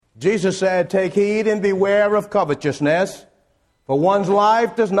Jesus said, "Take heed and beware of covetousness, for one's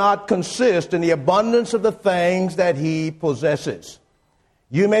life does not consist in the abundance of the things that he possesses."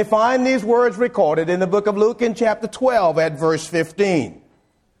 You may find these words recorded in the book of Luke in chapter 12 at verse 15.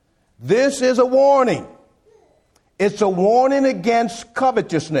 This is a warning. It's a warning against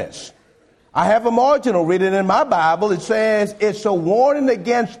covetousness. I have a marginal reading in my Bible. It says it's a warning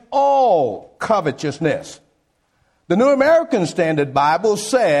against all covetousness. The New American Standard Bible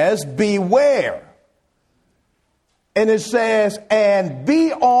says, beware. And it says, and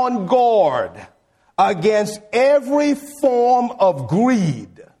be on guard against every form of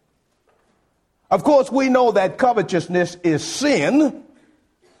greed. Of course, we know that covetousness is sin,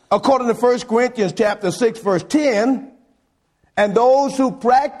 according to 1 Corinthians chapter 6, verse 10. And those who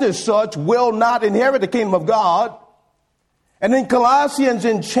practice such will not inherit the kingdom of God. And in Colossians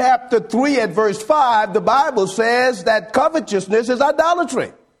in chapter 3 at verse 5, the Bible says that covetousness is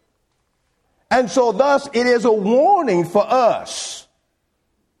idolatry. And so thus it is a warning for us.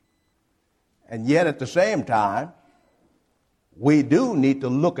 And yet at the same time, we do need to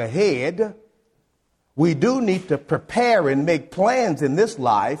look ahead. We do need to prepare and make plans in this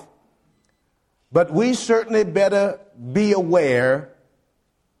life. But we certainly better be aware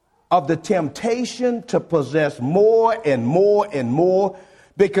of the temptation to possess more and more and more,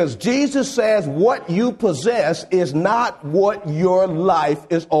 because Jesus says what you possess is not what your life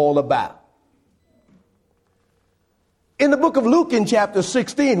is all about. In the book of Luke in chapter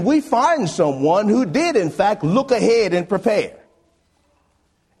 16, we find someone who did in fact look ahead and prepare.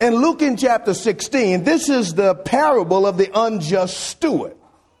 In Luke in chapter 16, this is the parable of the unjust steward.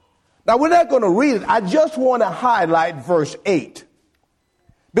 Now, we're not going to read it. I just want to highlight verse 8.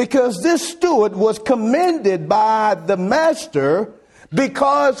 Because this steward was commended by the master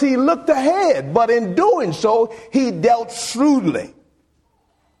because he looked ahead. But in doing so, he dealt shrewdly.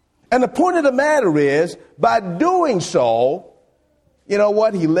 And the point of the matter is, by doing so, you know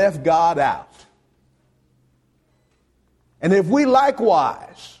what? He left God out. And if we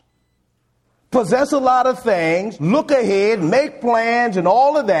likewise possess a lot of things, look ahead, make plans and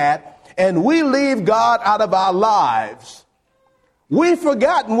all of that, and we leave God out of our lives, we've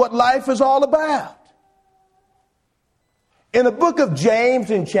forgotten what life is all about. In the book of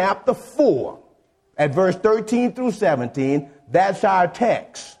James in chapter 4, at verse 13 through 17, that's our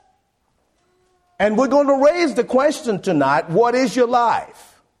text. And we're going to raise the question tonight, what is your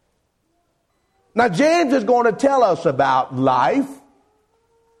life? Now, James is going to tell us about life.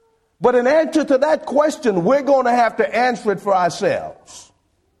 But in answer to that question, we're going to have to answer it for ourselves.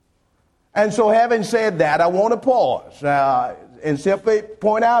 And so having said that, I want to pause and simply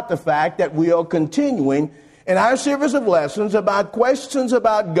point out the fact that we are continuing in our series of lessons about questions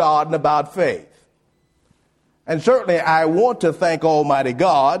about God and about faith. And certainly I want to thank Almighty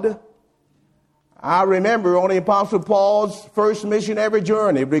God. I remember on the Apostle Paul's first missionary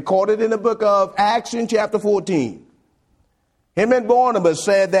journey, recorded in the book of Acts in chapter 14. Him and Barnabas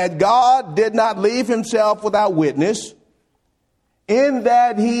said that God did not leave himself without witness, in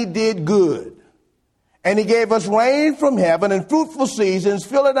that he did good. And he gave us rain from heaven and fruitful seasons,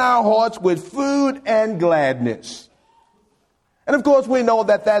 filling our hearts with food and gladness. And of course, we know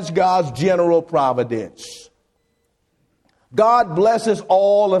that that's God's general providence. God blesses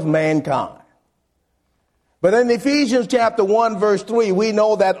all of mankind. But in Ephesians chapter 1, verse 3, we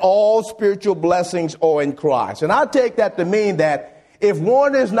know that all spiritual blessings are in Christ. And I take that to mean that if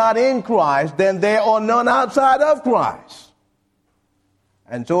one is not in Christ, then there are none outside of Christ.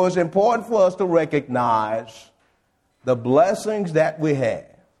 And so it's important for us to recognize the blessings that we have.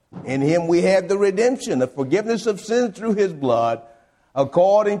 In him we have the redemption, the forgiveness of sins through his blood,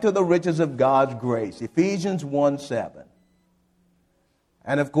 according to the riches of God's grace. Ephesians 1:7.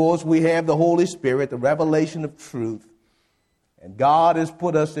 And of course we have the Holy Spirit, the revelation of truth. And God has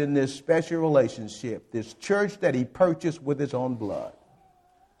put us in this special relationship, this church that he purchased with his own blood.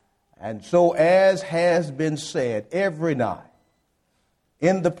 And so, as has been said every night,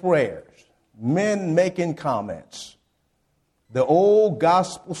 in the prayers, men making comments, the old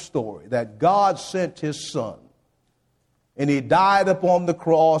gospel story that God sent his son and he died upon the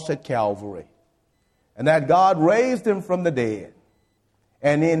cross at Calvary, and that God raised him from the dead.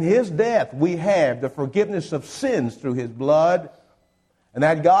 And in his death, we have the forgiveness of sins through his blood, and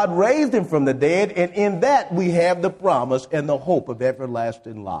that God raised him from the dead, and in that we have the promise and the hope of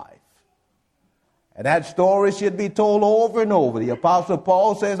everlasting life. And that story should be told over and over. The Apostle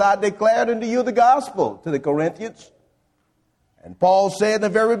Paul says, I declared unto you the gospel to the Corinthians. And Paul said in the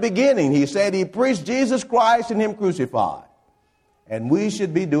very beginning, he said he preached Jesus Christ and him crucified. And we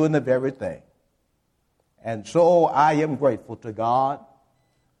should be doing the very thing. And so I am grateful to God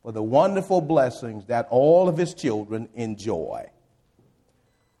for the wonderful blessings that all of his children enjoy.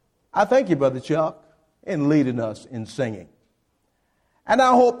 I thank you, Brother Chuck, in leading us in singing. And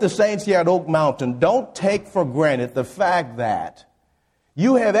I hope the saints here at Oak Mountain don't take for granted the fact that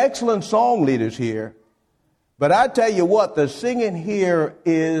you have excellent song leaders here, but I tell you what, the singing here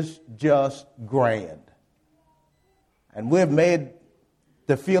is just grand. And we've made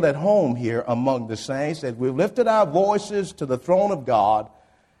to feel at home here among the saints as we've lifted our voices to the throne of God,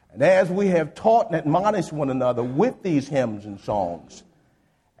 and as we have taught and admonished one another with these hymns and songs.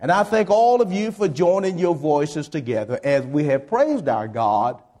 And I thank all of you for joining your voices together as we have praised our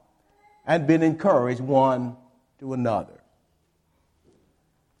God and been encouraged one to another.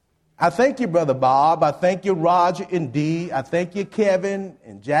 I thank you, Brother Bob. I thank you, Roger and Dee. I thank you, Kevin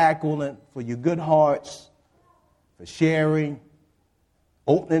and Jacqueline, for your good hearts, for sharing,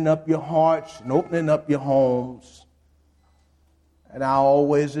 opening up your hearts and opening up your homes. And I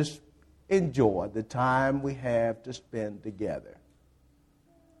always just enjoy the time we have to spend together.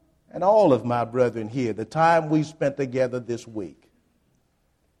 And all of my brethren here, the time we spent together this week.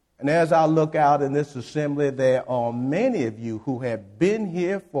 And as I look out in this assembly, there are many of you who have been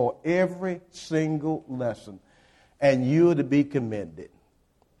here for every single lesson. And you are to be commended.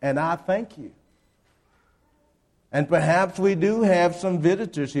 And I thank you. And perhaps we do have some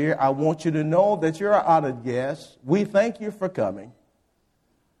visitors here. I want you to know that you're our honored guests. We thank you for coming.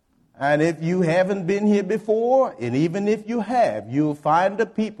 And if you haven't been here before, and even if you have, you'll find the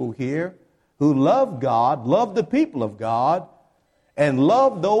people here who love God, love the people of God, and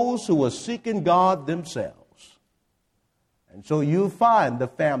love those who are seeking God themselves. And so you'll find the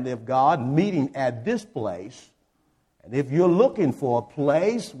family of God meeting at this place. And if you're looking for a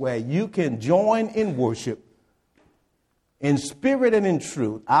place where you can join in worship, in spirit and in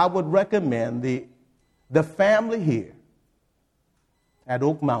truth, I would recommend the family here at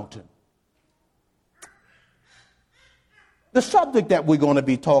Oak Mountain. The subject that we're going to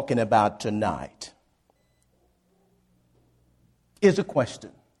be talking about tonight is a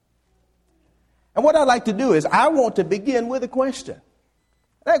question. And what I'd like to do is I want to begin with a question.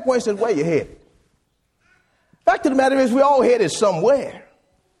 That question is, where you headed? Fact of the matter is, we're all headed somewhere.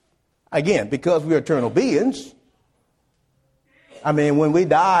 Again, because we're eternal beings. I mean, when we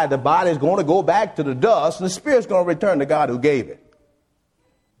die, the body is going to go back to the dust, and the spirit's going to return to God who gave it.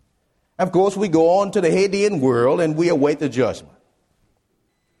 Of course, we go on to the Hadean world and we await the judgment.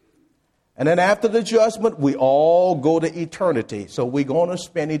 And then after the judgment, we all go to eternity. So we're going to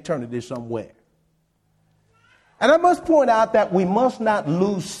spend eternity somewhere. And I must point out that we must not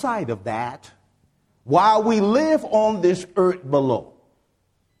lose sight of that while we live on this earth below.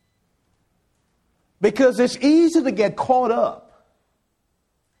 Because it's easy to get caught up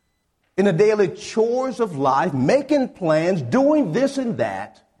in the daily chores of life, making plans, doing this and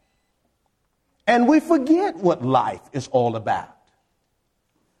that. And we forget what life is all about.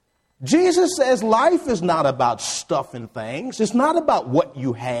 Jesus says life is not about stuff and things. It's not about what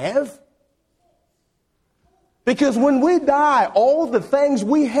you have. Because when we die, all the things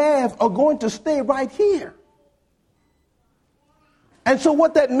we have are going to stay right here. And so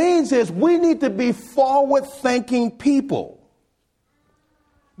what that means is we need to be forward-thinking people.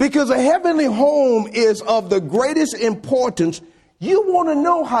 Because a heavenly home is of the greatest importance. You want to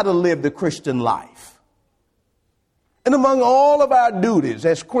know how to live the Christian life. And among all of our duties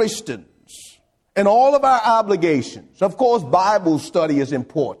as Christians and all of our obligations, of course, Bible study is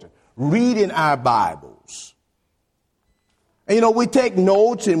important. Reading our Bibles. And, you know, we take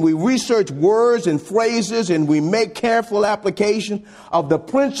notes and we research words and phrases and we make careful application of the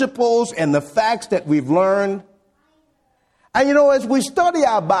principles and the facts that we've learned. And, you know, as we study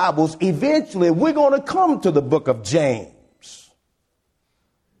our Bibles, eventually we're going to come to the book of James.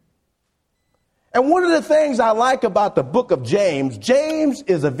 And one of the things I like about the book of James, James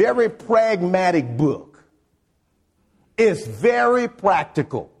is a very pragmatic book. It's very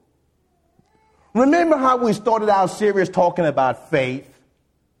practical. Remember how we started our series talking about faith?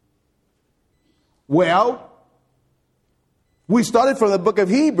 Well, we started from the book of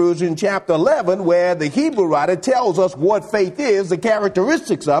Hebrews in chapter 11, where the Hebrew writer tells us what faith is, the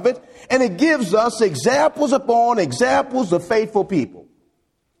characteristics of it, and it gives us examples upon examples of faithful people.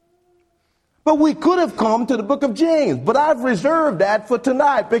 But we could have come to the book of James, but I've reserved that for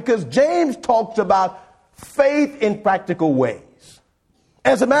tonight because James talks about faith in practical ways.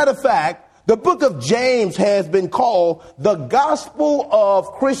 As a matter of fact, the book of James has been called the gospel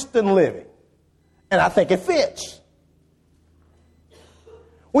of Christian living. And I think it fits.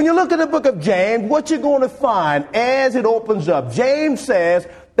 When you look at the book of James, what you're going to find as it opens up, James says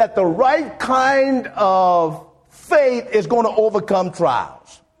that the right kind of faith is going to overcome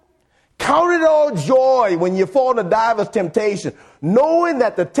trials. Count it all joy when you fall into divers temptation, knowing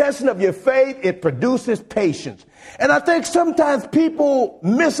that the testing of your faith, it produces patience. And I think sometimes people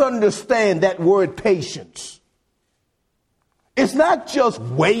misunderstand that word patience. It's not just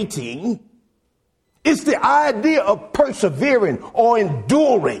waiting. It's the idea of persevering or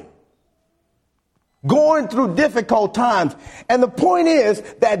enduring, going through difficult times. And the point is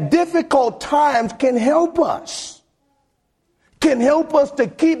that difficult times can help us to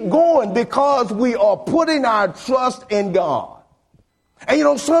keep going because we are putting our trust in God. And you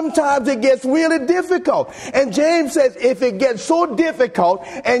know, sometimes it gets really difficult. And James says, if it gets so difficult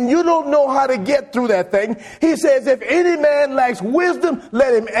and you don't know how to get through that thing, he says, if any man lacks wisdom,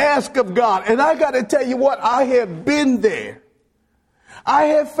 let him ask of God. And I got to tell you what, I have been there. I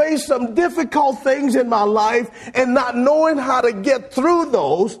have faced some difficult things in my life, and not knowing how to get through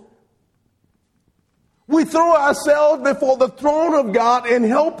those, we throw ourselves before the throne of God and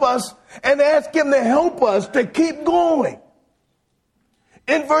help us and ask him to help us to keep going.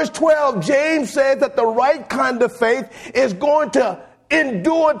 In verse 12, James says that the right kind of faith is going to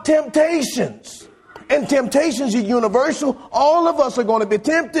endure temptations. And temptations are universal. All of us are going to be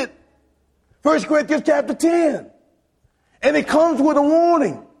tempted. 1 Corinthians chapter 10. And it comes with a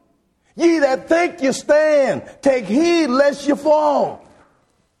warning. Ye that think you stand, take heed lest you fall.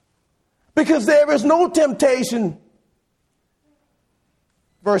 Because there is no temptation,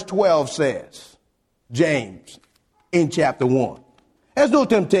 verse 12 says, James in chapter 1. There's no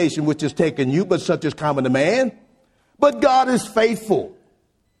temptation which has taken you, but such is common to man. But God is faithful,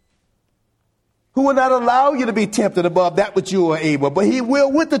 who will not allow you to be tempted above that which you are able, but he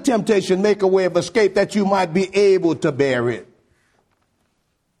will with the temptation make a way of escape that you might be able to bear it.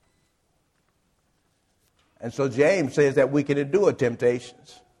 And so James says that we can endure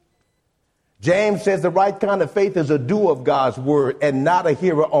temptations. James says the right kind of faith is a doer of God's word and not a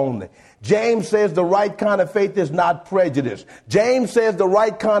hearer only. James says the right kind of faith is not prejudice. James says the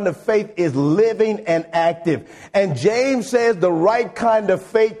right kind of faith is living and active. And James says the right kind of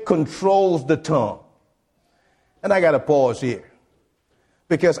faith controls the tongue. And I got to pause here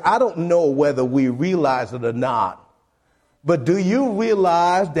because I don't know whether we realize it or not. But do you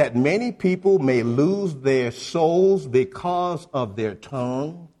realize that many people may lose their souls because of their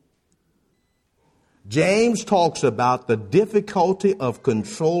tongue? James talks about the difficulty of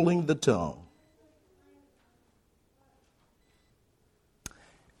controlling the tongue.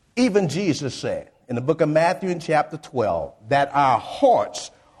 Even Jesus said in the book of Matthew in chapter 12 that our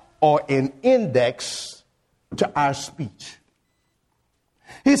hearts are an index to our speech.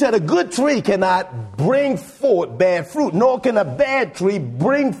 He said a good tree cannot bring forth bad fruit, nor can a bad tree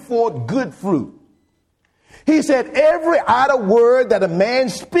bring forth good fruit. He said, every idle word that a man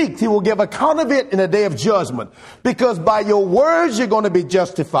speaks, he will give account of it in the day of judgment. Because by your words, you're going to be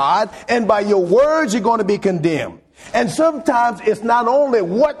justified, and by your words, you're going to be condemned. And sometimes it's not only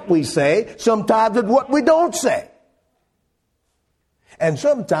what we say, sometimes it's what we don't say. And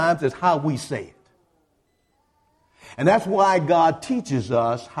sometimes it's how we say it. And that's why God teaches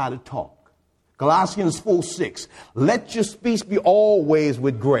us how to talk. Colossians 4:6, let your speech be always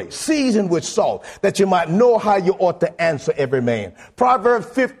with grace, seasoned with salt, that you might know how you ought to answer every man. Proverbs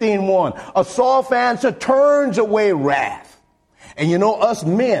 15:1, a soft answer turns away wrath. And you know, us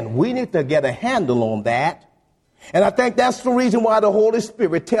men, we need to get a handle on that. And I think that's the reason why the Holy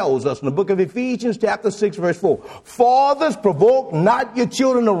Spirit tells us in the book of Ephesians chapter 6 verse 4, fathers, provoke not your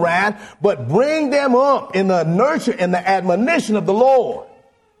children to wrath, but bring them up in the nurture and the admonition of the Lord.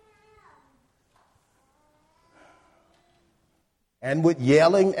 And with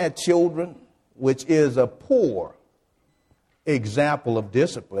yelling at children, which is a poor example of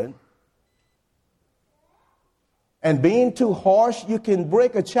discipline, and being too harsh, you can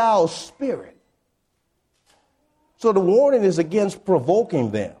break a child's spirit. So the warning is against provoking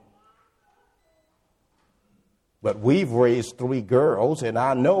them. But we've raised 3 girls, and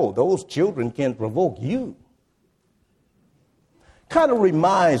I know those children can provoke you. Kind of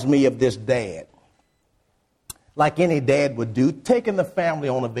reminds me of this dad. Like any dad would do, taking the family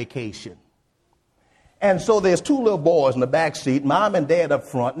on a vacation. And so there's 2 little boys in the back seat, mom and dad up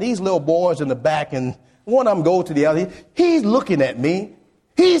front, and these little boys in the back, and one of them goes to the other. He's looking at me.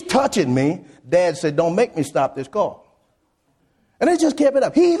 He's touching me. Dad said, don't make me stop this car. And they just kept it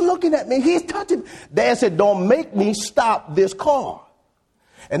up. He's looking at me. He's touching me. Dad said, don't make me stop this car.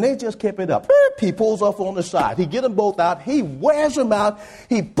 And they just kept it up. He pulls off on the side. He gets them both out. He wears them out.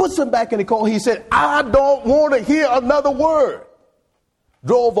 He puts them back in the car. He said, I don't want to hear another word.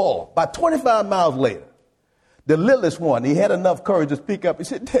 Drove off. About 25 miles later, the littlest one, he had enough courage to speak up. He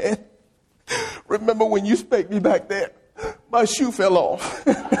said, Dad, remember when you spanked me back there? My shoe fell off.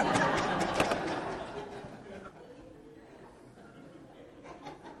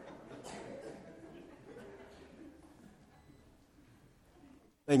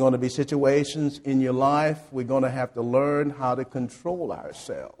 There are going to be situations in your life we're going to have to learn how to control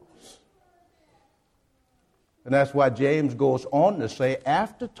ourselves. And that's why James goes on to say,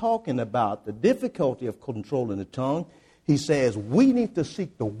 after talking about the difficulty of controlling the tongue, he says we need to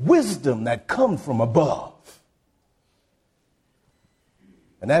seek the wisdom that comes from above.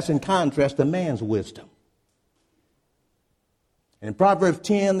 And that's in contrast to man's wisdom. And in Proverbs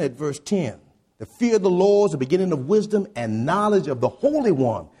 10 at verse 10, the fear of the Lord is the beginning of wisdom, and knowledge of the Holy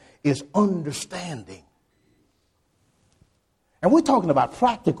One is understanding. And we're talking about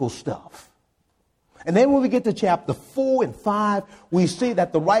practical stuff. And then when we get to chapter 4 and 5, we see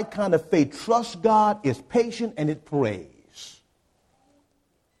that the right kind of faith trusts God, is patient, and it prays.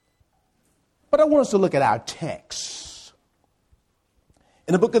 But I want us to look at our text.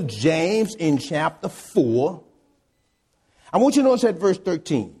 In the book of James in chapter 4, I want you to notice at verse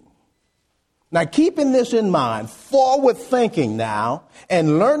 13. Now, keeping this in mind, forward thinking now,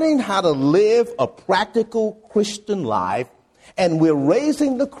 and learning how to live a practical Christian life, and we're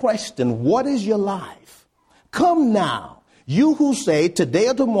raising the question, what is your life? Come now, you who say today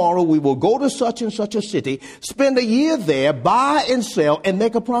or tomorrow we will go to such and such a city, spend a year there, buy and sell, and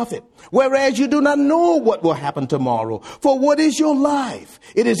make a profit. Whereas you do not know what will happen tomorrow. For what is your life?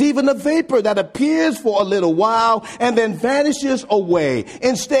 It is even a vapor that appears for a little while and then vanishes away.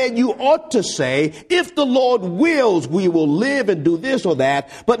 Instead, you ought to say, if the Lord wills, we will live and do this or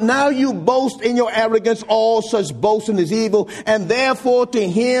that. But now you boast in your arrogance. All such boasting is evil. And therefore, to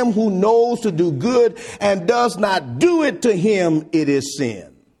him who knows to do good and does not do it, to him it is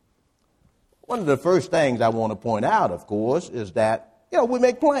sin. One of the first things I want to point out, of course, is that we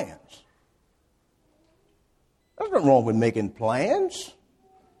make plans. There's nothing wrong with making plans.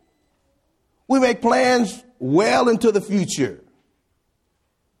 We make plans well into the future.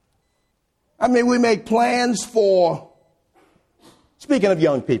 I mean, we make plans for, speaking of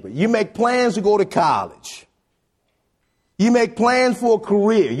young people, you make plans to go to college. You make plans for a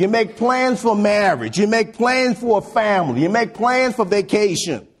career. You make plans for marriage. You make plans for a family. You make plans for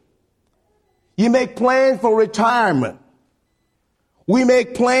vacation. You make plans for retirement. We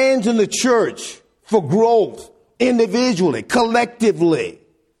make plans in the church for growth, individually, collectively.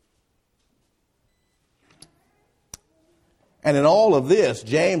 And in all of this,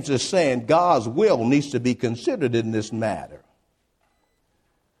 James is saying God's will needs to be considered in this matter.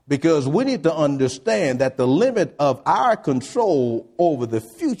 Because we need to understand that the limit of our control over the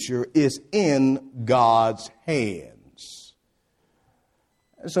future is in God's hands.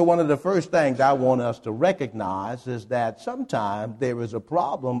 So one of the first things I want us to recognize is that sometimes there is a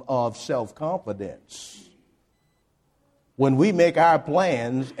problem of self-confidence. When we make our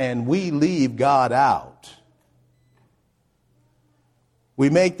plans and we leave God out. We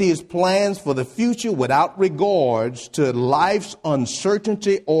make these plans for the future without regards to life's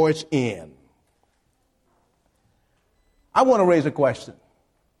uncertainty or its end. I want to raise a question.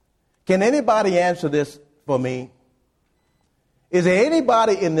 Can anybody answer this for me? Is there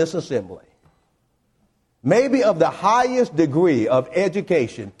anybody in this assembly, maybe of the highest degree of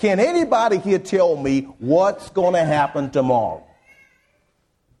education, can anybody here tell me what's going to happen tomorrow?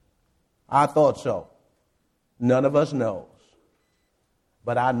 I thought so. None of us knows.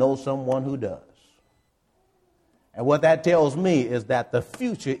 But I know someone who does. And what that tells me is that the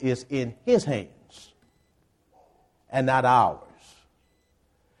future is in his hands and not ours.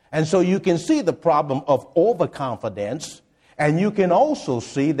 And so you can see the problem of overconfidence. And you can also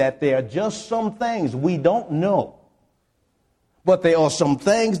see that there are just some things we don't know. But there are some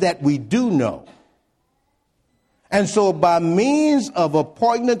things that we do know. And so by means of a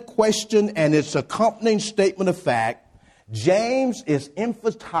poignant question and its accompanying statement of fact, James is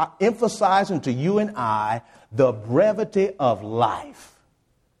emphasizing to you and I the brevity of life.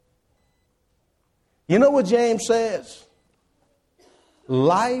 You know what James says?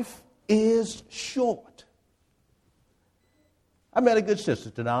 Life is short. I met a good sister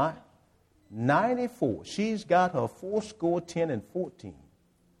tonight, 94. She's got her 4 10 and 14.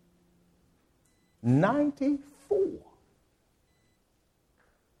 94.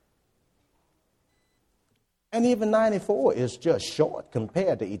 And even 94 is just short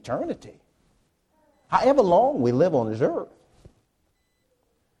compared to eternity. However long we live on this earth.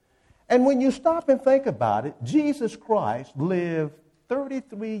 And when you stop and think about it, Jesus Christ lived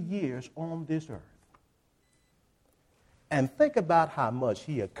 33 years on this earth. And think about how much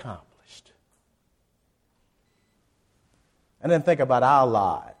he accomplished. And then think about our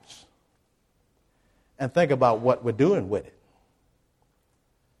lives. And think about what we're doing with it.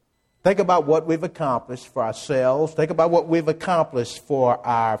 Think about what we've accomplished for ourselves. Think about what we've accomplished for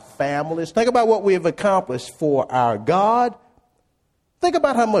our families. Think about what we've accomplished for our God. Think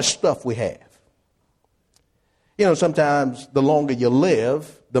about how much stuff we have. You know, sometimes the longer you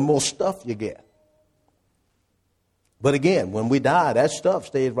live, the more stuff you get. But again, when we die, that stuff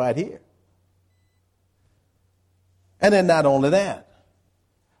stays right here. And then not only that,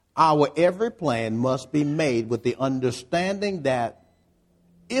 our every plan must be made with the understanding that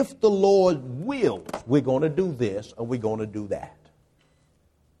if the Lord wills, we're going to do this or we're going to do that.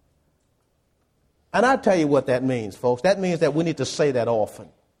 And I tell you what that means, folks. That means that we need to say that often,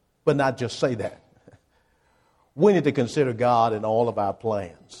 but not just say that. We need to consider God in all of our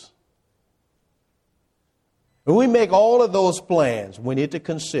plans. When we make all of those plans, we need to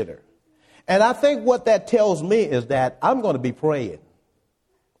consider. And I think what that tells me is that I'm going to be praying.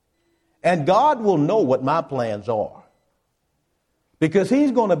 And God will know what my plans are, because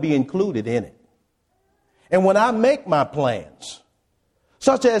he's going to be included in it. And when I make my plans,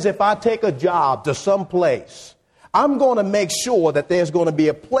 such as if I take a job to some place, I'm going to make sure that there's going to be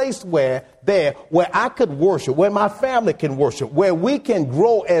a place where I could worship, where my family can worship, where we can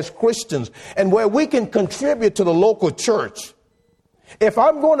grow as Christians, and where we can contribute to the local church. If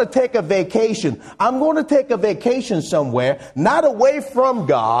I'm going to take a vacation, I'm going to take a vacation somewhere, not away from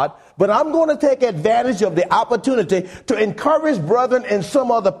God, but I'm going to take advantage of the opportunity to encourage brethren in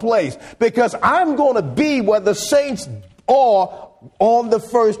some other place, because I'm going to be where the saints are on the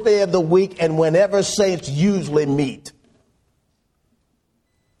first day of the week and whenever saints usually meet.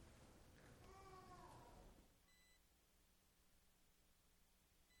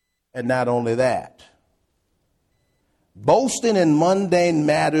 And not only that, boasting in mundane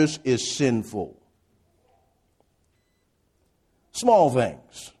matters is sinful. Small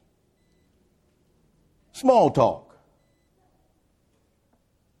things. Small talk.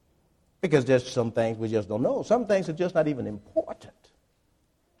 Because there's some things we just don't know. Some things are just not even important.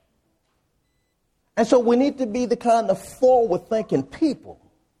 And so we need to be the kind of forward-thinking people,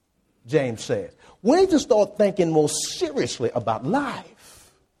 James says. We need to start thinking more seriously about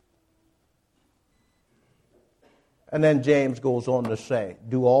life. And then James goes on to say,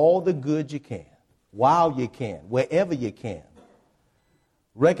 do all the good you can, while you can, wherever you can,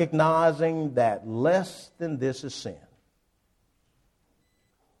 recognizing that less than this is sin.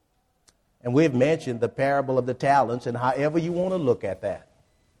 And we've mentioned the parable of the talents, and however you want to look at that,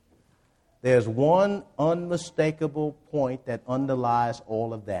 there's one unmistakable point that underlies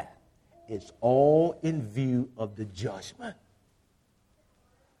all of that. It's all in view of the judgment.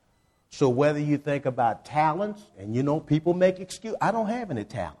 So whether you think about talents, and you know, people make excuses. I don't have any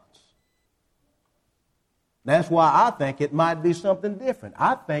talents. That's why I think it might be something different.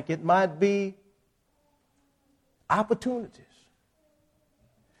 I think it might be opportunities.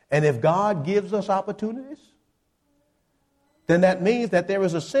 And if God gives us opportunities, then that means that there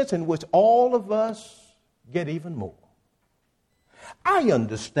is a sense in which all of us get even more. I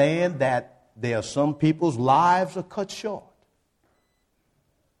understand that there are some people's lives are cut short.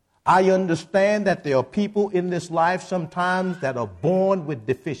 I understand that there are people in this life sometimes that are born with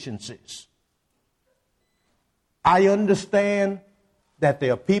deficiencies. I understand that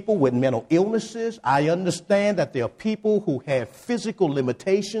there are people with mental illnesses. I understand that there are people who have physical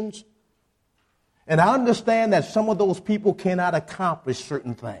limitations. And I understand that some of those people cannot accomplish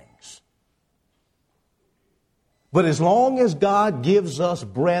certain things. But as long as God gives us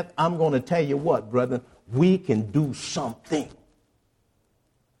breath, I'm going to tell you what, brethren, we can do something.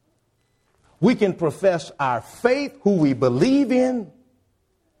 We can profess our faith, who we believe in,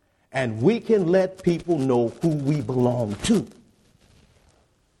 and we can let people know who we belong to.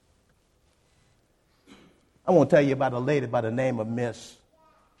 I want to tell you about a lady by the name of Miss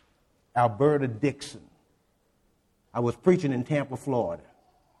Alberta Dixon. I was preaching in Tampa, Florida.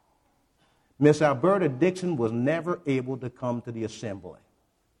 Miss Alberta Dixon was never able to come to the assembly.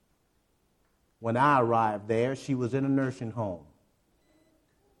 When I arrived there, she was in a nursing home.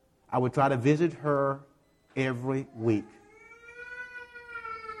 I would try to visit her every week.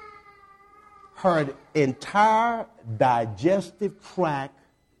 Her entire digestive tract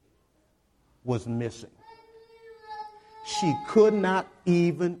was missing. She could not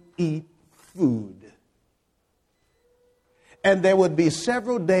even eat food. And there would be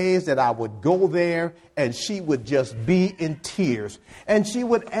several days that I would go there and she would just be in tears. And she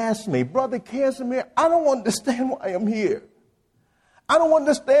would ask me, Brother Casimier, I don't understand why I'm here. I don't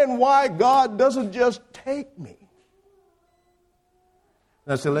understand why God doesn't just take me.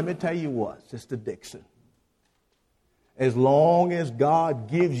 And I said, let me tell you what, Sister Dixon. As long as God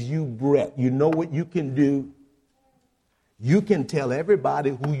gives you breath, you know what you can do? You can tell everybody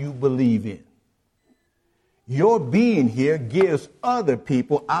who you believe in. Your being here gives other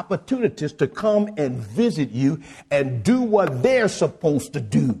people opportunities to come and visit you and do what they're supposed to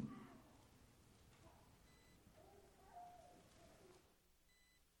do.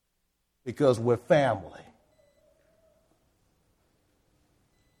 Because we're family.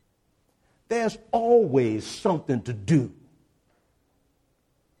 There's always something to do.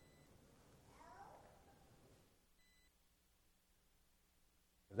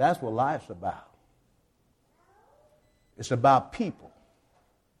 That's what life's about. It's about people.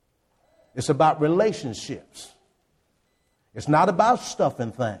 It's about relationships. It's not about stuff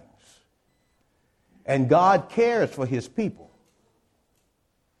and things. And God cares for his people.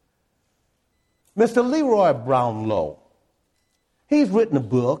 Mr. Leroy Brownlow, he's written a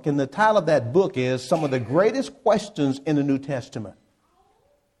book, and the title of that book is Some of the Greatest Questions in the New Testament.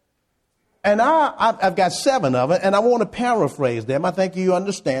 And I've got 7 of them, and I want to paraphrase them. I think you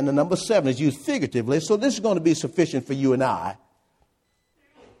understand the number 7 is used figuratively, so this is going to be sufficient for you and I.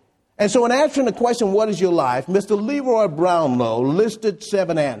 And so in answering the question, what is your life, Mr. Leroy Brownlow listed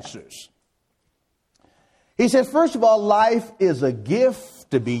 7 answers. He said, first of all, life is a gift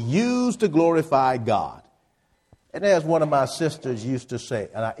to be used to glorify God. And as one of my sisters used to say,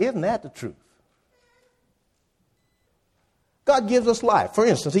 and isn't that the truth? God gives us life. For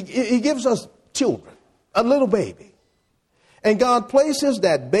instance, he gives us children, a little baby. And God places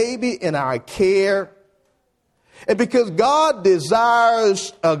that baby in our care. And because God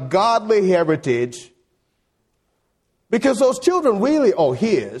desires a godly heritage, because those children really are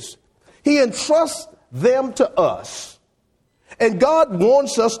his, he entrusts them to us. And God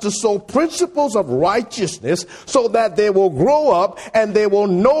wants us to sow principles of righteousness so that they will grow up and they will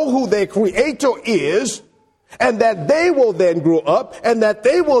know who their Creator is, and that they will then grow up, and that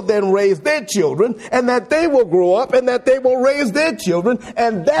they will then raise their children, and that they will grow up, and that they will raise their children.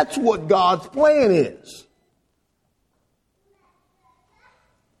 And that's what God's plan is.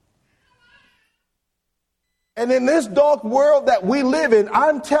 And in this dark world that we live in,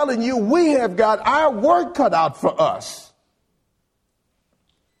 I'm telling you, we have got our work cut out for us.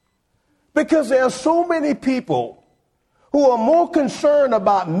 Because there are so many people who are more concerned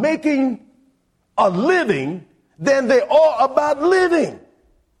about making a living than they are about living.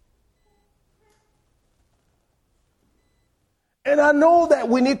 And I know that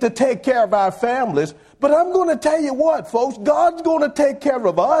we need to take care of our families, but I'm going to tell you what, folks, God's going to take care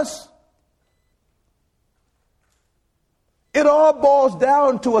of us. It all boils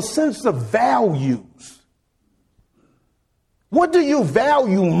down to a sense of values. What do you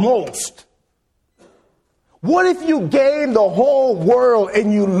value most? What if you gain the whole world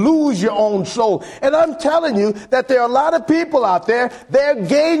and you lose your own soul? And I'm telling you that there are a lot of people out there, they're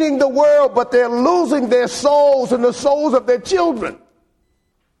gaining the world, but they're losing their souls and the souls of their children.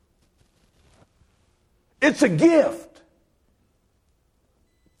 It's a gift.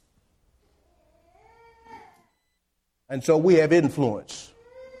 And so we have influence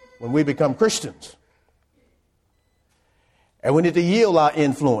when we become Christians. And we need to yield our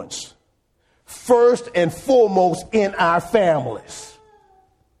influence first and foremost in our families.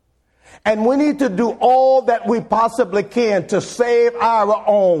 And we need to do all that we possibly can to save our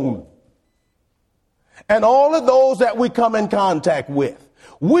own and all of those that we come in contact with.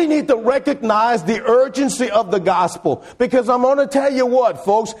 We need to recognize the urgency of the gospel, because I'm going to tell you what,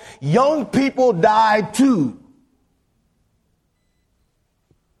 folks, young people die too.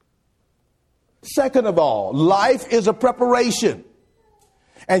 Second of all, life is a preparation.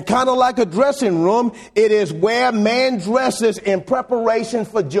 And kind of like a dressing room, it is where man dresses in preparation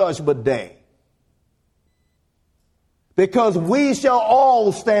for Judgment Day. Because we shall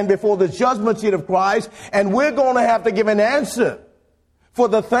all stand before the judgment seat of Christ, and we're going to have to give an answer for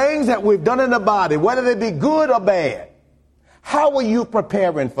the things that we've done in the body, whether they be good or bad. How are you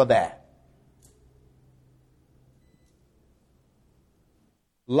preparing for that?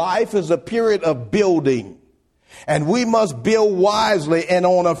 Life is a period of building, and we must build wisely and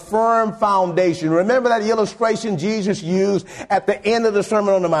on a firm foundation. Remember that illustration Jesus used at the end of the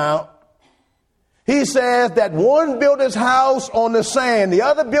Sermon on the Mount? He says that one built his house on the sand, the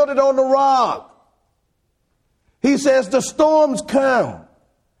other built it on the rock. He says the storms come,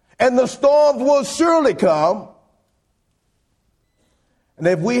 and the storms will surely come. And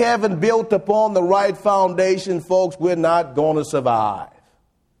if we haven't built upon the right foundation, folks, we're not going to survive.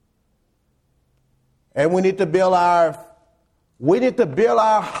 And we need to build our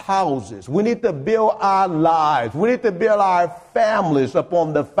houses. We need to build our lives. We need to build our families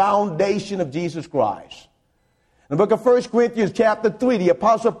upon the foundation of Jesus Christ. In the book of 1 Corinthians chapter 3, the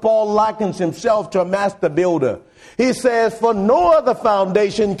Apostle Paul likens himself to a master builder. He says, for no other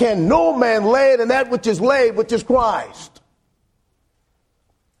foundation can no man lay than that which is laid, which is Christ.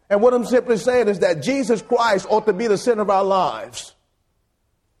 And what I'm simply saying is that Jesus Christ ought to be the center of our lives.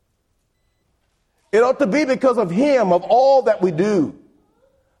 It ought to be because of him, of all that we do.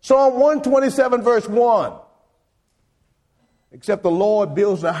 Psalm 127 verse 1. Except the Lord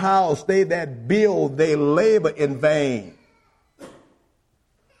builds a house, they that build, they labor in vain.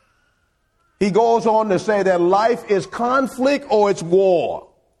 He goes on to say that life is conflict or it's war.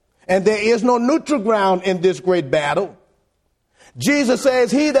 And there is no neutral ground in this great battle. Jesus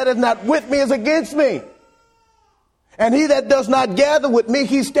says, he that is not with me is against me. And he that does not gather with me,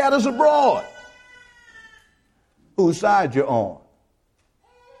 he scatters abroad. Whose side you're on?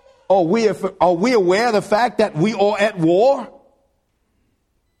 Are we aware of the fact that we are at war?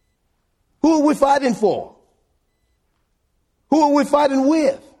 Who are we fighting for? Who are we fighting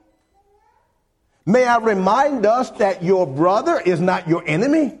with? May I remind us that your brother is not your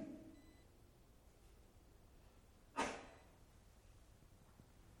enemy?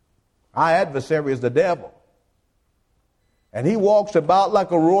 Our adversary is the devil. And he walks about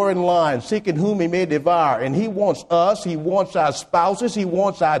like a roaring lion, seeking whom he may devour. And he wants us, he wants our spouses, he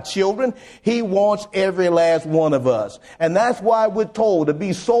wants our children, he wants every last one of us. And that's why we're told to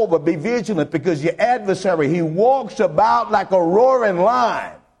be sober, be vigilant, because your adversary, he walks about like a roaring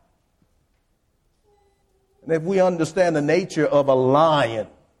lion. And if we understand the nature of a lion,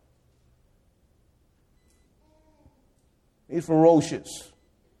 he's ferocious.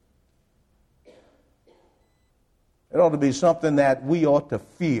 It ought to be something that we ought to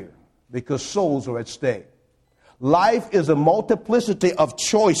fear because souls are at stake. Life is a multiplicity of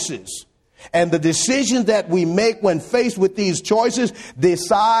choices. And the decisions that we make when faced with these choices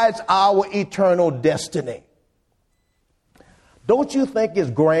decides our eternal destiny. Don't you think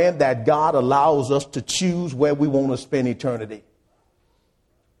it's grand that God allows us to choose where we want to spend eternity?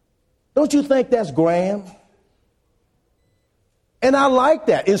 Don't you think that's grand? And I like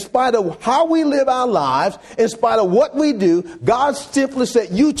that. In spite of how we live our lives, in spite of what we do, God simply said,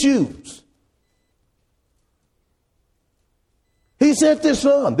 you choose. He sent his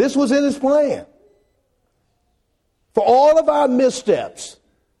son. This was in his plan. For all of our missteps,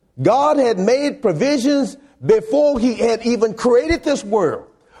 God had made provisions before he had even created this world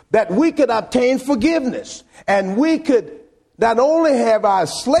that we could obtain forgiveness. And we could not only have our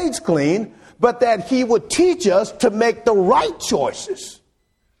slates clean, but that he would teach us to make the right choices.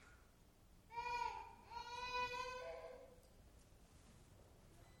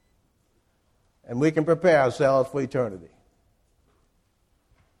 And we can prepare ourselves for eternity.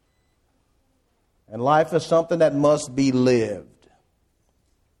 And life is something that must be lived.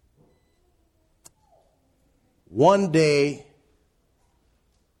 One day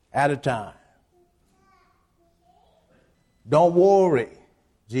at a time. Don't worry,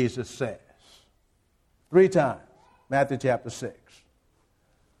 Jesus said. 3 times, Matthew chapter 6.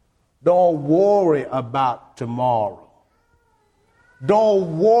 Don't worry about tomorrow.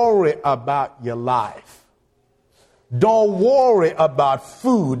 Don't worry about your life. Don't worry about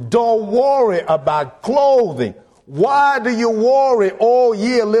food. Don't worry about clothing. Why do you worry, oh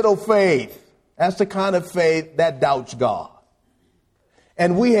ye little faith? That's the kind of faith that doubts God.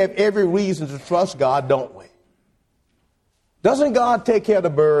 And we have every reason to trust God, don't we? Doesn't God take care of the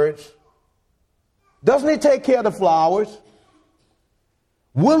birds? Doesn't he take care of the flowers?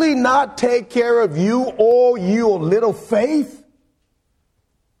 Will he not take care of you or your little faith?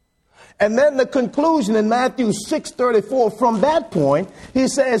 And then the conclusion in Matthew 6:34, from that point, he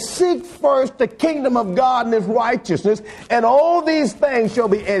says, seek first the kingdom of God and his righteousness, and all these things shall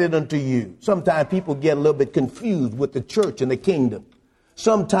be added unto you. Sometimes people get a little bit confused with the church and the kingdom.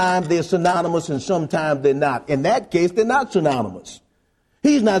 Sometimes they're synonymous and sometimes they're not. In that case, they're not synonymous.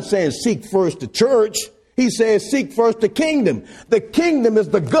 He's not saying seek first the church. He says seek first the kingdom. The kingdom is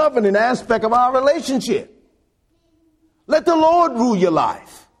the governing aspect of our relationship. Let the Lord rule your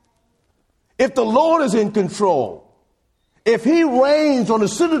life. If the Lord is in control, if he reigns on the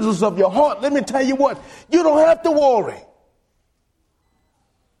citizens of your heart, let me tell you what, you don't have to worry.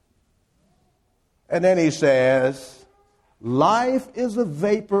 And then he says, life is a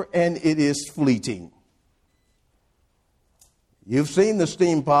vapor and it is fleeting. You've seen the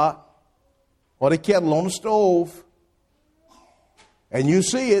steam pot or the kettle on the stove, and you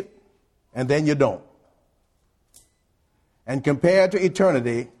see it, and then you don't. And compared to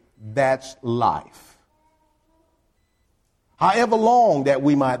eternity, that's life. However long that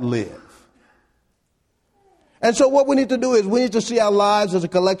we might live. And so what we need to do is we need to see our lives as a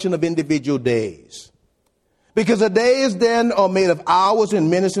collection of individual days. Because the days then are made of hours and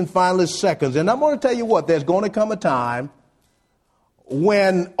minutes and finally seconds. And I'm going to tell you what, there's going to come a time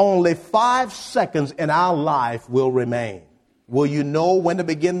when only 5 seconds in our life will remain. Will you know when to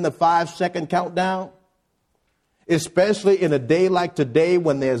begin the 5-second countdown? Especially in a day like today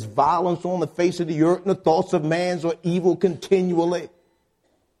when there's violence on the face of the earth and the thoughts of man are evil continually.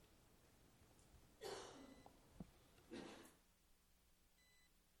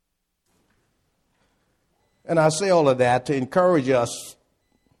 And I say all of that to encourage us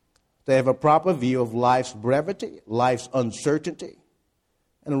to have a proper view of life's brevity, life's uncertainty,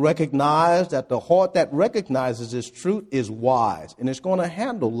 and recognize that the heart that recognizes this truth is wise, and it's going to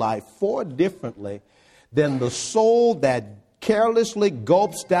handle life far differently than the soul that carelessly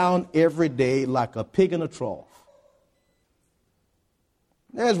gulps down every day like a pig in a trough.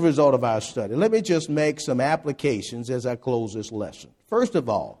 As a result of our study, let me just make some applications as I close this lesson. First of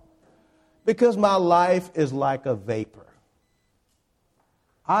all, because my life is like a vapor,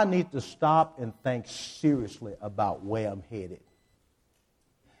 I need to stop and think seriously about where I'm headed.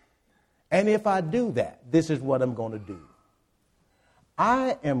 And if I do that, this is what I'm going to do.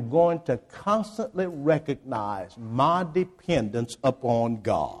 I am going to constantly recognize my dependence upon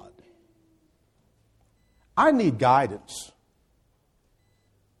God. I need guidance.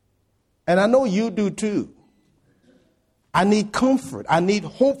 And I know you do too. I need comfort. I need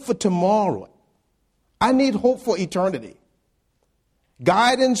hope for tomorrow. I need hope for eternity.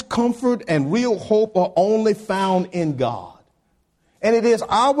 Guidance, comfort, and real hope are only found in God. And it is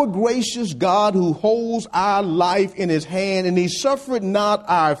our gracious God who holds our life in his hand, and he suffered not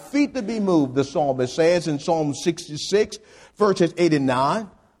our feet to be moved, the psalmist says in Psalm 66, verses 8 and 9.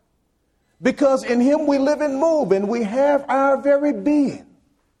 Because in him we live and move, and we have our very being.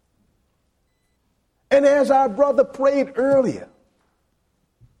 And as our brother prayed earlier,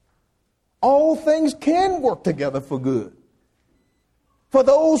 all things can work together for good. For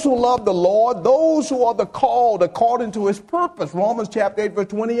those who love the Lord, those who are the called according to his purpose. Romans chapter 8, verse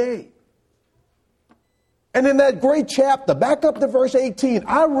 28. And in that great chapter, back up to verse 18,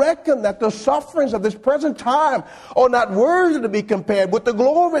 I reckon that the sufferings of this present time are not worthy to be compared with the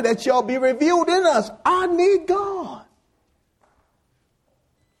glory that shall be revealed in us. I need God.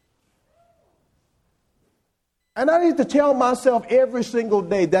 And I need to tell myself every single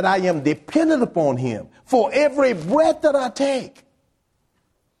day that I am dependent upon him for every breath that I take,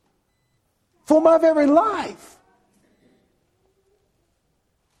 for my very life.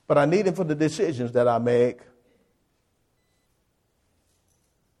 But I need him for the decisions that I make.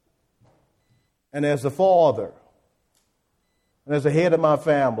 And as the father, and as the head of my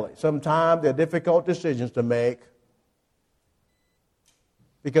family, sometimes there are difficult decisions to make.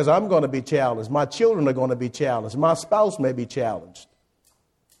 Because I'm going to be challenged. My children are going to be challenged. My spouse may be challenged.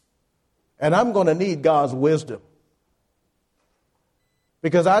 And I'm going to need God's wisdom.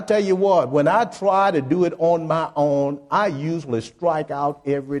 Because I tell you what, when I try to do it on my own, I usually strike out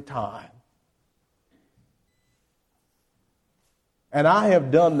every time. And I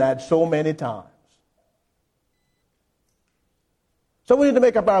have done that so many times. So we need to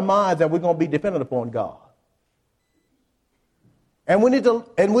make up our minds that we're going to be dependent upon God. And we need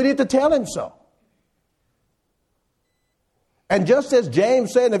to tell him so. And just as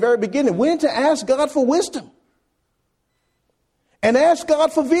James said in the very beginning, we need to ask God for wisdom. And ask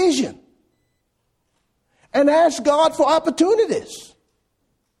God for vision. And ask God for opportunities.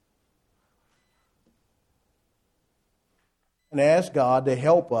 And ask God to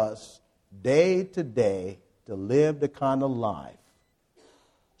help us day to day to live the kind of life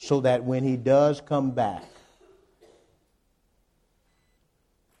so that when he does come back,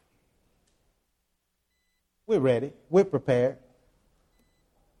 we're ready. We're prepared.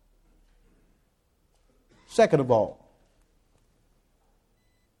 Second of all,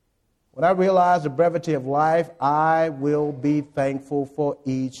 when I realize the brevity of life, I will be thankful for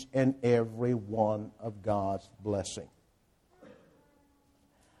each and every one of God's blessings.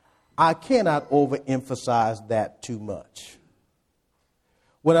 I cannot overemphasize that too much.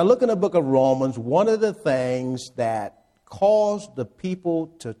 When I look in the book of Romans, one of the things that caused the people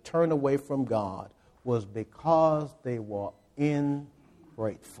to turn away from God was because they were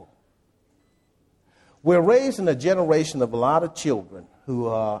ungrateful. We're raised in a generation of a lot of children who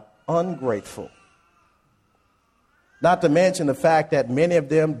are ungrateful. Not to mention the fact that many of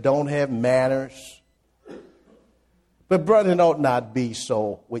them don't have manners. But brother, it ought not be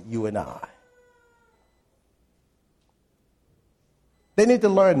so with you and I. They need to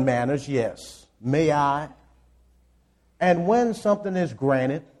learn manners, yes. May I? And when something is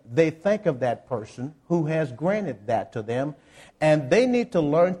granted, they think of that person who has granted that to them, and they need to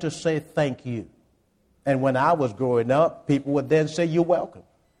learn to say thank you. And when I was growing up, people would then say, "You're welcome."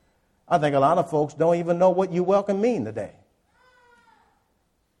 I think a lot of folks don't even know what "you welcome" mean today.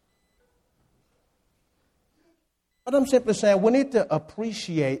 But I'm simply saying we need to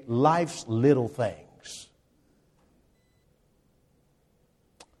appreciate life's little things.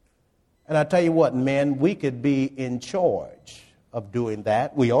 And I tell you what, men, we could be in charge of doing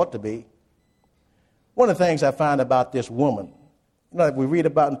that. We ought to be. One of the things I find about this woman, like we read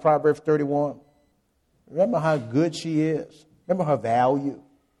about in Proverbs 31, remember how good she is? Remember her value?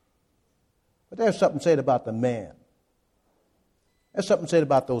 But there's something said about the man. There's something said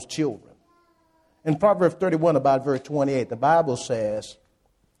about those children. In Proverbs 31, about verse 28, the Bible says,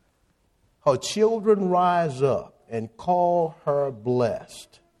 her children rise up and call her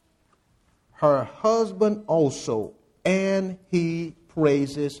blessed. Her husband also, and he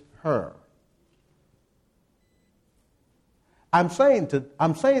praises her. I'm saying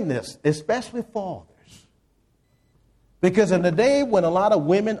this, especially fathers. Because in the day when a lot of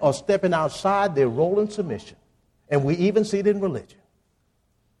women are stepping outside their role in submission, and we even see it in religion,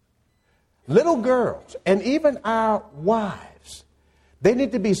 little girls and even our wives, they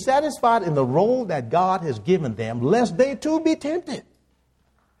need to be satisfied in the role that God has given them, lest they too be tempted.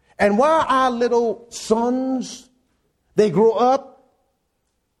 And while our little sons, they grow up,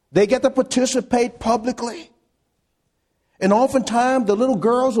 they get to participate publicly, and oftentimes the little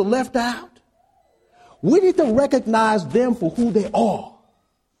girls are left out. We need to recognize them for who they are.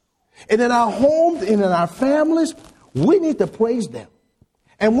 And in our homes and in our families, we need to praise them.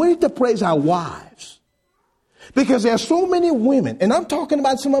 And we need to praise our wives. Because there are so many women, and I'm talking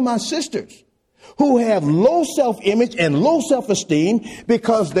about some of my sisters, who have low self-image and low self-esteem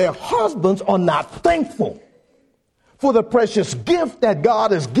because their husbands are not thankful for the precious gift that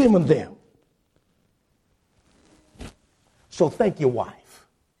God has given them. So thank your wife.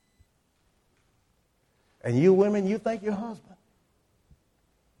 And you women, you thank your husband.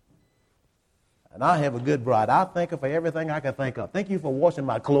 And I have a good bride. I thank her for everything I can think of. Thank you for washing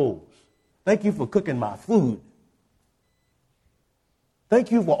my clothes. Thank you for cooking my food.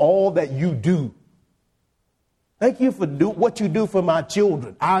 Thank you for all that you do. Thank you for what you do for my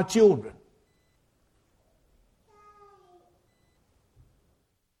children, our children.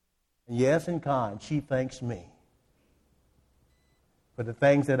 And yes, in kind, she thanks me for the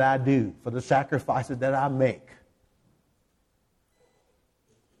things that I do, for the sacrifices that I make.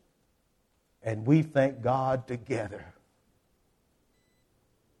 And we thank God together.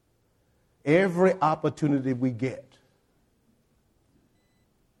 Every opportunity we get.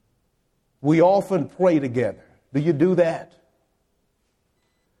 We often pray together. Do you do that?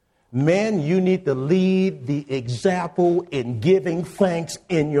 Men, you need to lead the example in giving thanks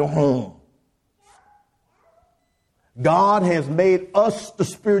in your home. God has made us the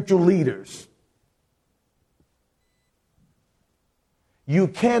spiritual leaders. You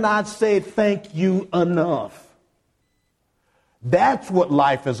cannot say thank you enough. That's what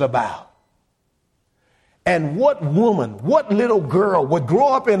life is about. And what woman, what little girl would grow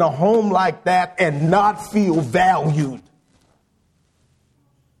up in a home like that and not feel valued?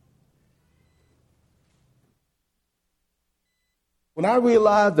 When I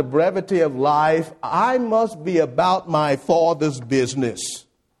realized the brevity of life, I must be about my Father's business.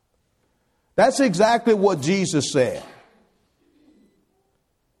 That's exactly what Jesus said.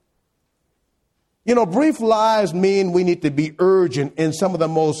 You know, brief lives mean we need to be urgent in some of the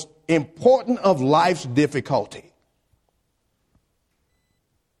most important of life's difficulty.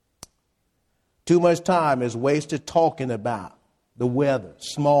 Too much time is wasted talking about the weather,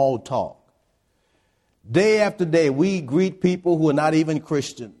 small talk. Day after day, we greet people who are not even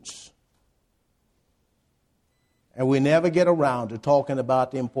Christians. And we never get around to talking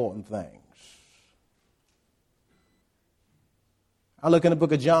about the important things. I look in the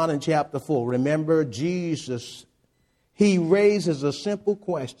book of John in chapter 4. Remember, Jesus, he raises a simple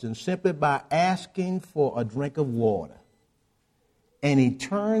question simply by asking for a drink of water. And he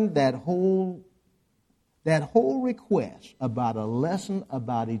turned that whole request about a lesson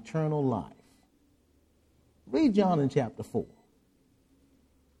about eternal life. Read John in chapter 4.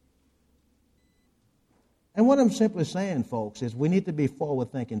 And what I'm simply saying, folks, is we need to be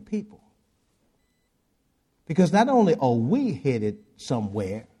forward-thinking people. Because not only are we headed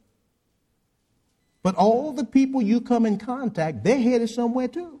somewhere, but all the people you come in contact, they're headed somewhere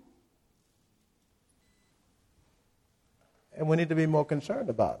too. And we need to be more concerned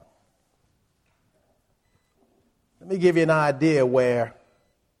about them. Let me give you an idea where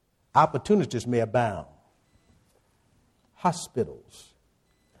opportunities may abound. Hospitals,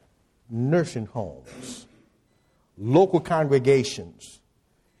 nursing homes, local congregations,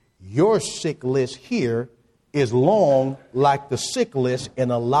 Your sick list here is long like the sick list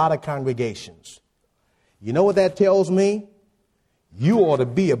in a lot of congregations. You know what that tells me? You ought to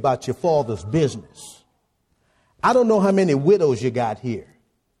be about your Father's business. I don't know how many widows you got here,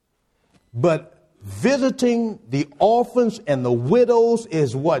 but visiting the orphans and the widows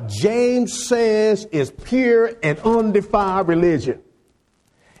is what James says is pure and undefiled religion.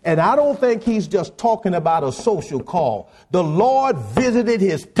 And I don't think he's just talking about a social call. The Lord visited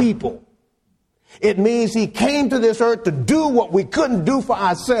his people. It means he came to this earth to do what we couldn't do for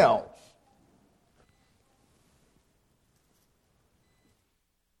ourselves.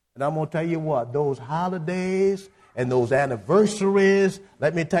 And I'm going to tell you what, those holidays and those anniversaries,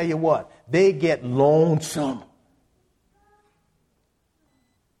 let me tell you what, they get lonesome.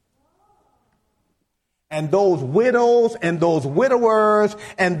 And those widows and those widowers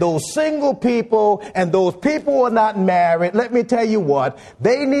and those single people and those people who are not married, let me tell you what,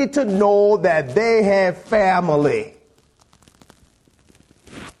 they need to know that they have family.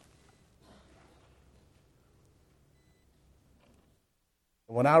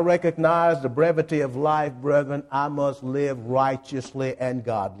 When I recognize the brevity of life, brethren, I must live righteously and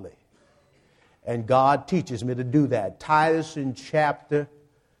godly. And God teaches me to do that. Titus in chapter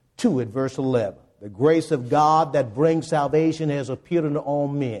 2 at verse 11. The grace of God that brings salvation has appeared unto all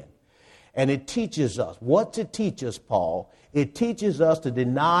men. And it teaches us. What's it teach us, Paul? It teaches us to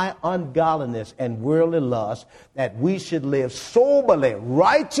deny ungodliness and worldly lust, that we should live soberly,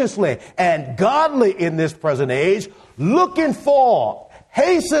 righteously, and godly in this present age, looking for,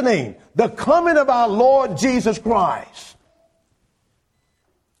 hastening the coming of our Lord Jesus Christ.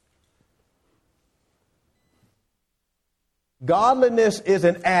 Godliness is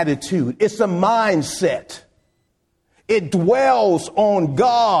an attitude. It's a mindset. It dwells on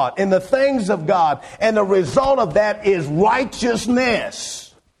God and the things of God. And the result of that is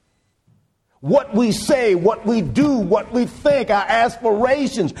righteousness. What we say, what we do, what we think, our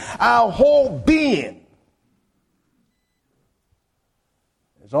aspirations, our whole being.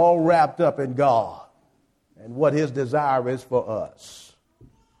 It's all wrapped up in God and what his desire is for us.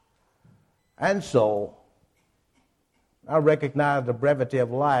 And so, I recognize the brevity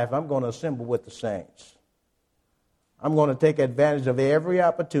of life. I'm going to assemble with the saints. I'm going to take advantage of every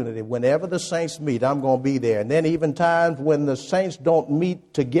opportunity. Whenever the saints meet, I'm going to be there. And then even times when the saints don't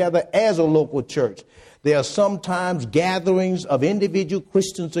meet together as a local church, there are sometimes gatherings of individual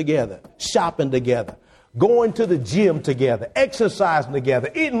Christians together, shopping together, going to the gym together, exercising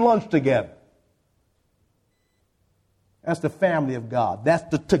together, eating lunch together. That's the family of God. That's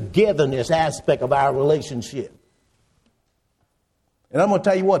the togetherness aspect of our relationship. And I'm going to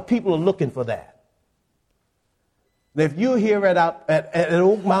tell you what, people are looking for that. And if you're here at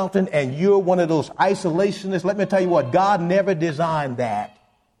Oak Mountain and you're one of those isolationists, let me tell you what, God never designed that.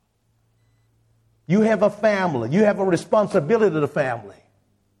 You have a family. You have a responsibility to the family.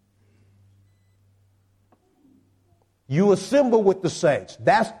 You assemble with the saints.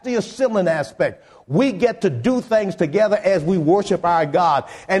 That's the assembling aspect. We get to do things together as we worship our God.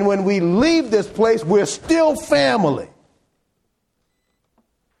 And when we leave this place, we're still family.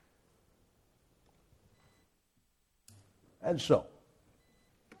 And so,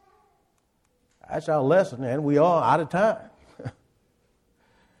 that's our lesson, and we are out of time.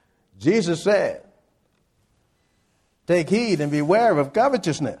 Jesus said, take heed and beware of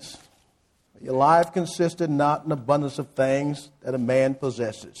covetousness. Your life consisted not in abundance of things that a man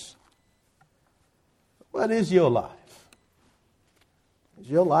possesses. What is your life? Is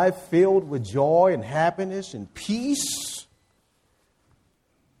your life filled with joy and happiness and peace?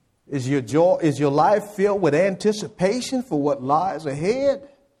 Is your life filled with anticipation for what lies ahead?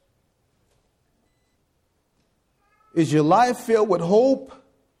 Is your life filled with hope?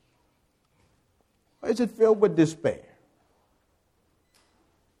 Or is it filled with despair?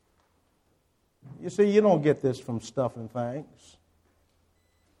 You see, you don't get this from stuff and things.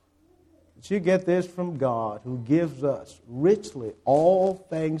 But you get this from God, who gives us richly all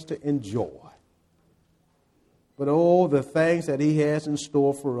things to enjoy. But oh, the things that he has in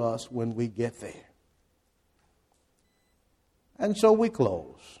store for us when we get there. And so we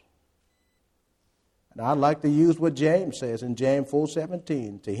close. And I'd like to use what James says in James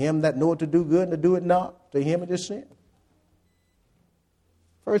 4:17. To him that knoweth to do good and to do it not, to him it is sin.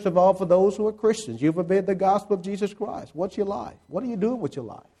 First of all, for those who are Christians, you've obeyed the gospel of Jesus Christ. What's your life? What are you doing with your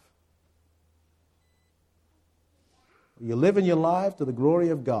life? You're living your life to the glory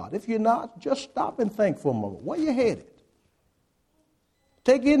of God. If you're not, just stop and think for a moment. Where are you headed?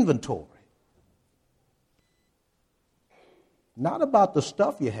 Take inventory. Not about the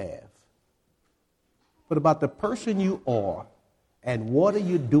stuff you have, but about the person you are And what are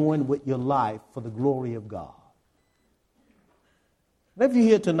you doing with your life for the glory of God? And if you're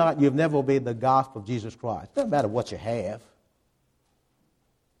here tonight and you've never obeyed the gospel of Jesus Christ, it doesn't matter what you have.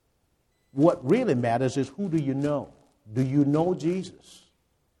 What really matters is, who do you know? Do you know Jesus?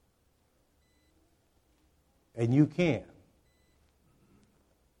 And you can.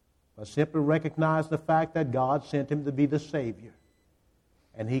 But simply recognize the fact that God sent him to be the Savior.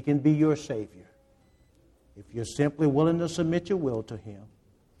 And he can be your Savior if you're simply willing to submit your will to him.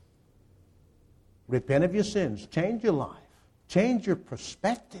 Repent of your sins. Change your life. Change your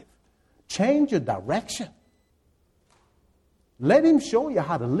perspective. Change your direction. Let him show you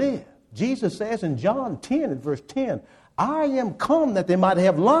how to live. Jesus says in John 10 and verse 10, I am come that they might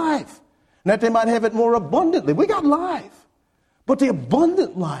have life, and that they might have it more abundantly. We got life. But the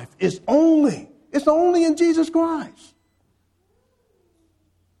abundant life is only in Jesus Christ.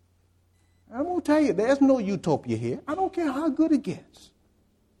 I'm going to tell you, there's no utopia here. I don't care how good it gets.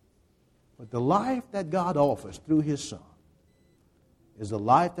 But the life that God offers through his Son is a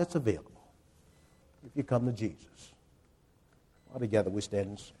life that's available if you come to Jesus. All together we stand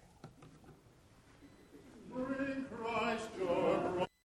and sing.